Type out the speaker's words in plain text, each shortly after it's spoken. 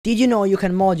Did you know you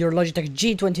can mod your Logitech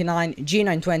G29,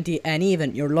 G920 and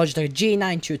even your Logitech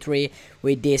G923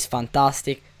 with this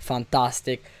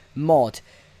fantastic mod?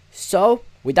 So,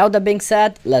 without that being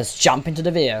said, let's jump into the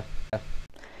video.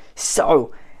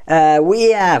 So,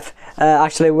 we have,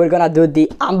 actually we're gonna do the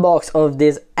unbox of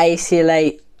this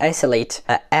Acelith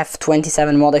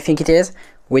F27 mod, I think it is,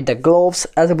 with the gloves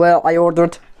as well I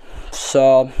ordered.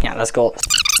 So, yeah, let's go.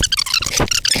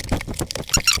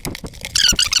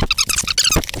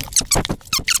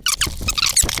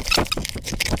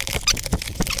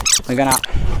 We're gonna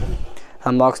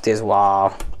unbox this.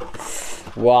 Wow.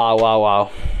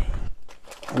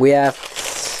 We have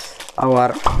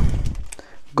our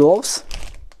gloves.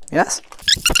 Yes.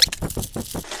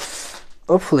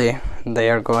 Hopefully they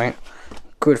are going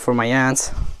good for my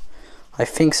hands. I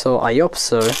think so. I hope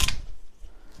so.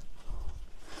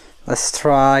 Let's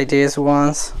try these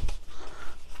ones.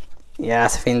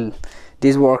 Yes, I think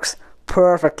this works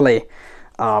perfectly.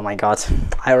 Oh my god,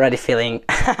 I already feeling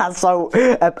so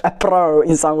a pro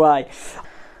in some way.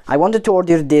 I wanted to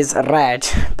order this red,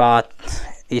 but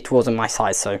it wasn't my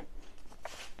size, so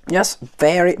yes,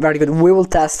 very good. We will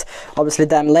test obviously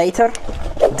them later.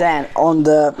 Then on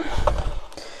the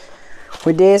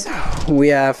with this we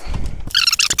have,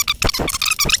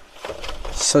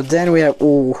 so then we have,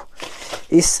 oh,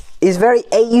 it's very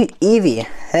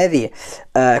heavy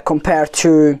compared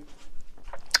to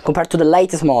the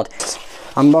latest mod.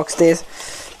 Unbox this.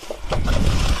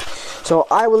 So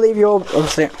I will leave you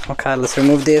obviously, okay, let's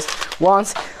remove this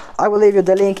once. I will leave you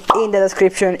the link in the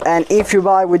description, and if you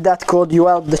buy with that code you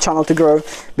help the channel to grow,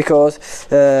 because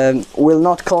will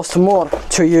not cost more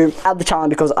to you at the channel,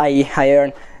 because I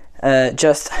earn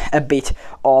just a bit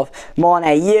of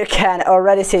money. You can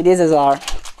already see this is our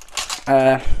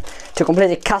to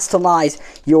completely customize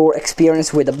your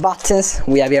experience with the buttons.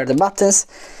 We have here the buttons.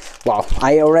 Wow,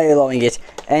 I already loving it.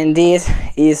 And this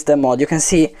is the mod. You can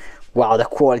see, wow, the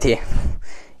quality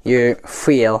you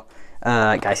feel,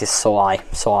 guys, is so high.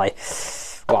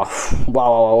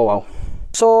 Wow.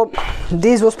 So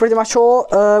this was pretty much all.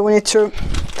 We need to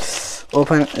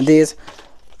open this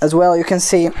as well. You can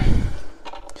see,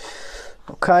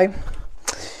 okay,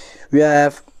 we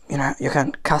have, you know, you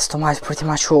can customize pretty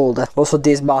much all that. Also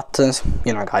these buttons,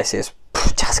 you know, guys, is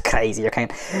just crazy. You can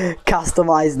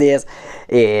customize this.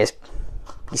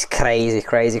 It's crazy.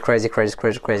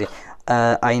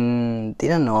 I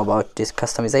didn't know about this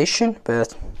customization,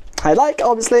 but I like,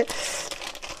 obviously.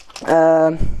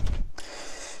 Now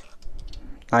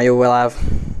you will have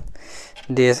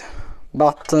these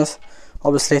buttons,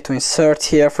 obviously, to insert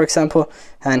here, for example,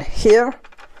 and here.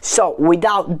 So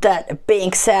without that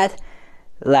being said,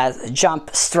 let's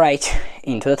jump straight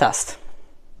into the test.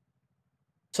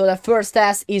 So the first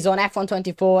test is on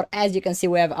F124. As you can see,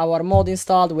 we have our mod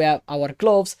installed, we have our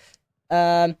gloves,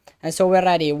 and so we're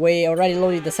ready. We already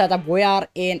loaded the setup. We are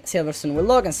in Silverstone with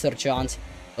Logan Sergeant.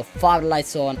 The far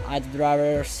lights on, at the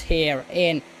drivers here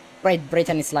in Great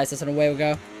Britain. It's lights on, away we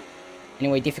go.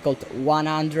 Anyway, difficulty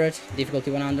 100.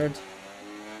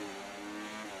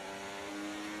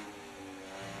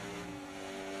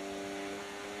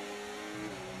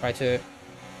 Try to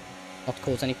not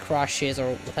cause any crashes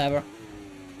or whatever.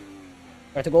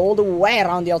 Try to go all the way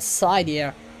around the outside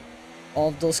here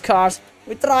of those cars.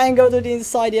 We try and go to the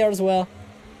inside here as well.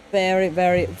 Very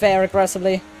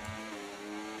aggressively.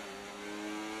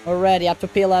 Already up to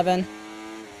P11.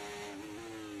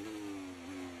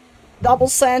 Double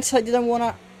cent. I didn't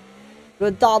wanna do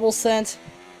a double cent,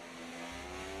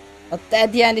 but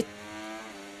at the end it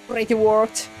pretty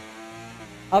worked.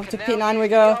 Up to P9 we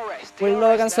go with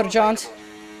Logan Sergeant.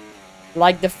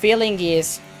 Like, the feeling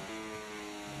is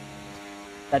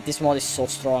that this mod is so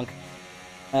strong.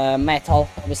 Metal,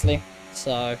 obviously,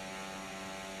 so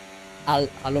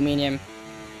aluminium,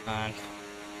 and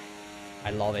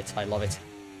I love it. I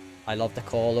love the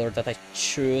color that I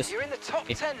choose. You're in the top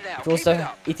 10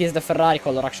 now. It is the Ferrari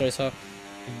color, actually, so I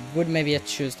would maybe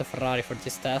choose the Ferrari for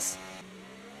this test.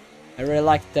 I really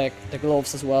like the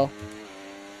gloves as well.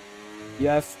 You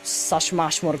have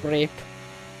much more grip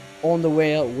on the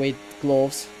wheel with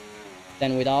gloves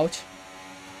than without,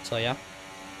 so yeah.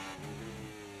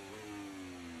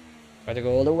 Try to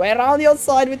go all the way around the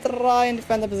outside with Ryan,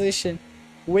 defend the position.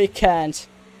 We can't.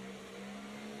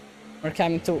 We're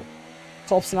coming to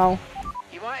tops now.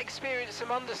 You might experience some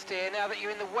understeer now that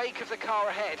you're in the wake of the car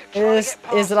ahead. Is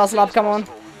the last lap, come on.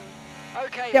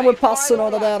 Okay, Andiamo il passo no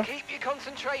da there. Keep your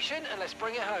concentration and let's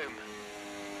bring it home.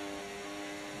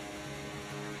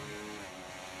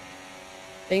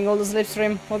 Tengo lo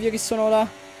slipstream, ovvio che sono là.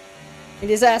 In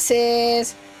these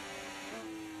asses.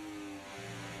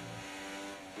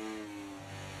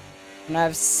 And I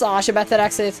have such a better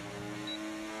exit.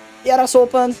 The arrows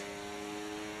opened.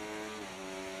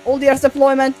 All the earth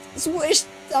deployment switched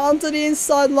down to the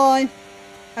inside line.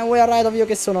 And we are right of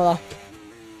Yuki Tsunoda.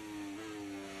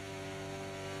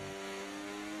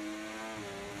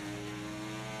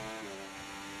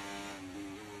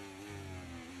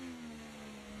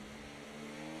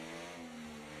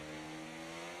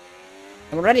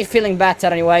 I'm already feeling better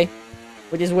anyway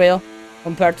with this wheel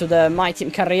compared to my team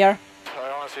career.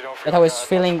 That I was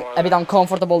feeling a bit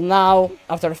uncomfortable now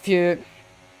after a few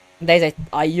days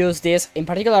I use this, in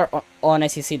particular on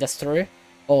ACC, that's true.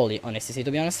 Only on ACC,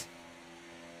 to be honest.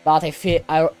 But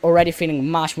I'm already feeling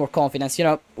much more confidence, you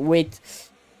know, with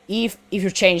if you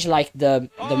change like the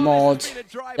mod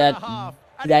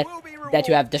that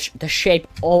you have the shape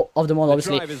of the mod,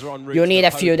 obviously you need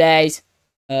a few days,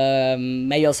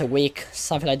 maybe also a week,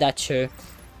 something like that, to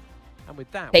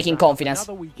taking confidence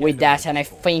with that, and I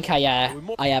think I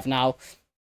have now.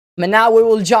 But now we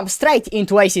will jump straight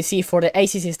into ACC for the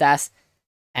ACC test,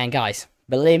 and guys,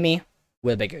 believe me,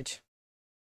 will be good.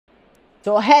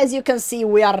 So as you can see,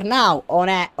 we are now on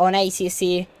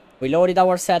ACC. We loaded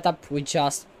our setup. We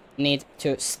just need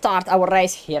to start our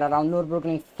race here around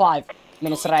Nürburgring. 5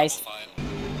 minutes race.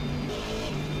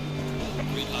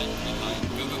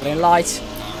 Green lights.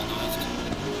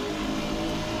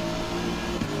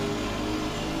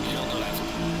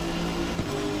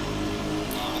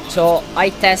 So I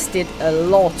tested a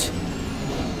lot.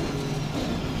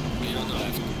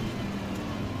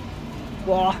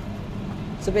 Wow,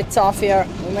 it's a bit tough here.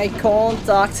 We make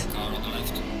contact.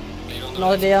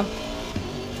 No idea.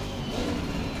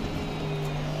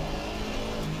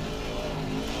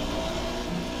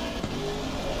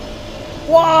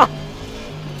 Wow!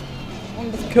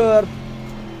 On the curb.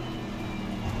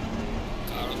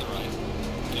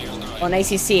 On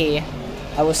ACC,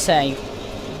 I was saying,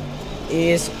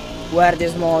 is where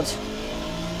this mod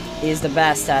is the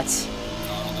best at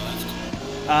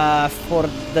for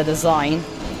the design,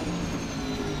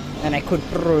 and I could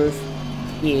prove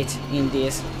it in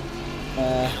this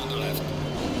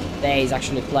days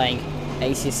actually playing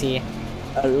ACC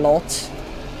a lot,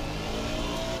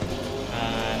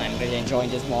 and I'm really enjoying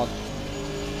this mod.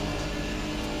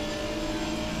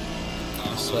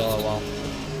 So well.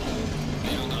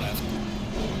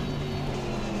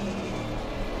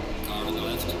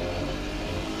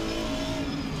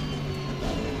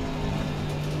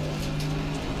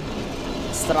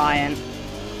 Let's try and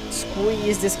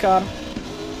squeeze this car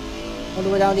all the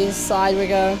way down the inside. We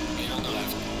go.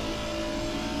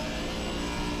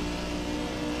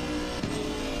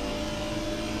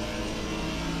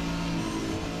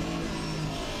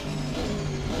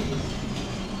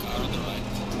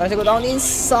 Try to go down the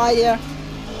inside here.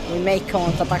 We make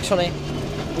contact actually.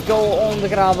 We go on the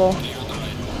gravel.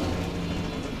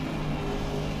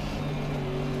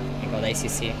 We got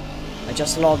ACC. I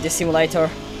just love this simulator.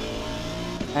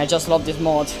 I just love this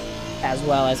mod as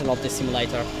well as I love this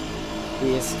simulator. It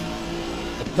is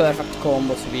the perfect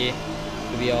combo to be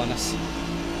honest.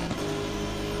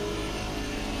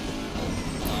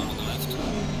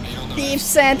 Deep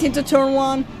sent into turn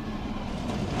 1.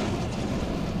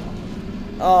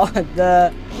 Oh,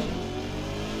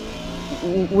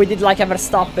 we did like a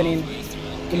Verstappen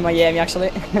in Miami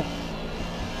actually.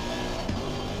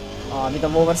 Oh, a bit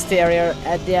of oversteer here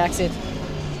at the exit.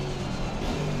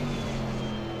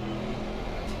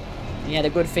 Yeah, the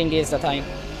good thing is that I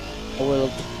will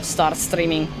start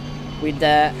streaming with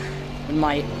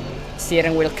my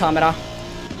steering wheel camera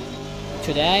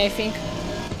today, I think.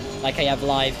 Like I have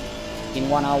live in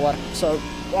 1 hour. So,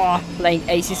 playing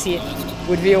ACC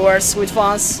with viewers, with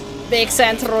fans. Big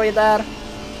centro there.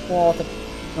 What an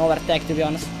overtake, to be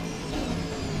honest.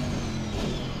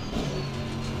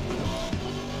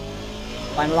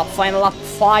 Final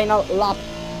lap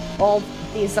of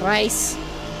this race.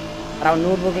 Around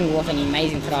Nürburgring, what an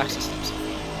amazing track.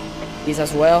 This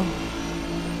as well.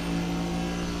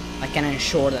 I can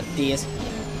ensure that this.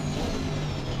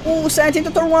 Oh, sent into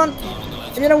turn 1.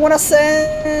 I didn't want to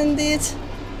send it.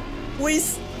 We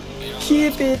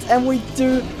keep it and we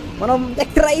do one of the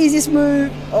craziest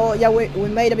moves. Oh yeah, we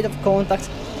made a bit of contact.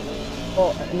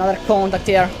 Oh, another contact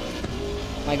here.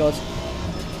 My god.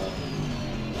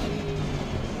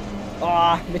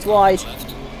 Ah, a bit wide.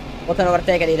 What an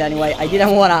overtake I did anyway. I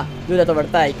didn't wanna do that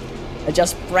overtake. I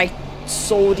just braked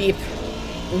so deep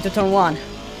into turn 1.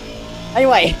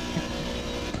 Anyway.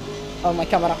 Oh, my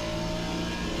camera.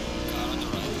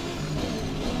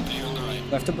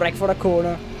 We have to brake for the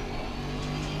corner.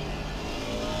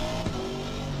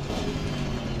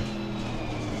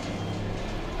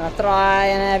 Gonna try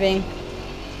and having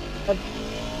a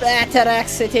better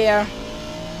exit here.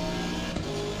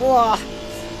 Wow.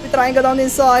 We try and go down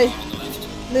inside.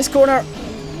 This corner.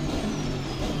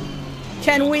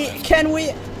 Can we?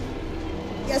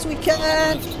 Yes, we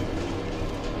can.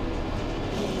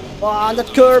 Wow, that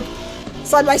curb.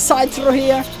 Side by side through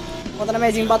here. What an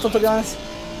amazing battle, to be honest,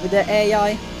 with the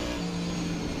AI.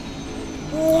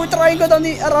 Ooh, we try and go down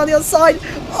around the other side.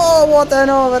 Oh, what an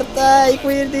overtake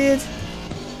we did.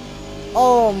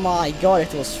 Oh my god,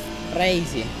 it was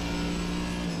crazy.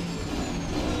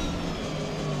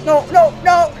 No,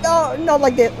 not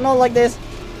like this, not like this.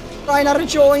 Try and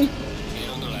rejoin.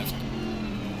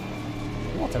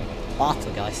 What a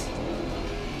battle, guys.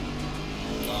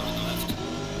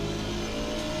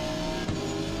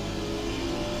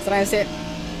 Try and see.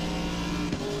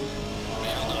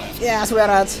 Yes, we're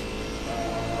at.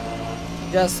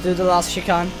 Just do the last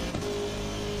chicane.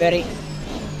 Very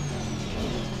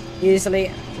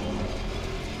easily.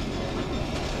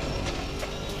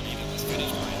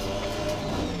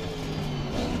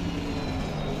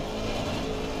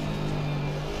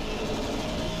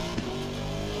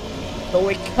 So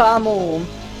we come home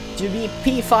to be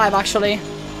P5 actually.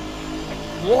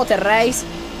 What a race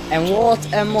and what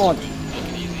a mod.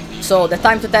 So the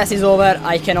time to test is over.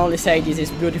 I can only say this is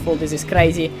beautiful, this is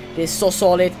crazy, this is so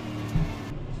solid.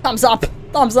 Thumbs up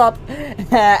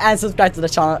and subscribe to the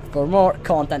channel for more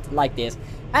content like this.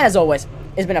 And as always,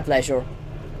 it's been a pleasure.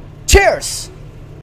 Cheers!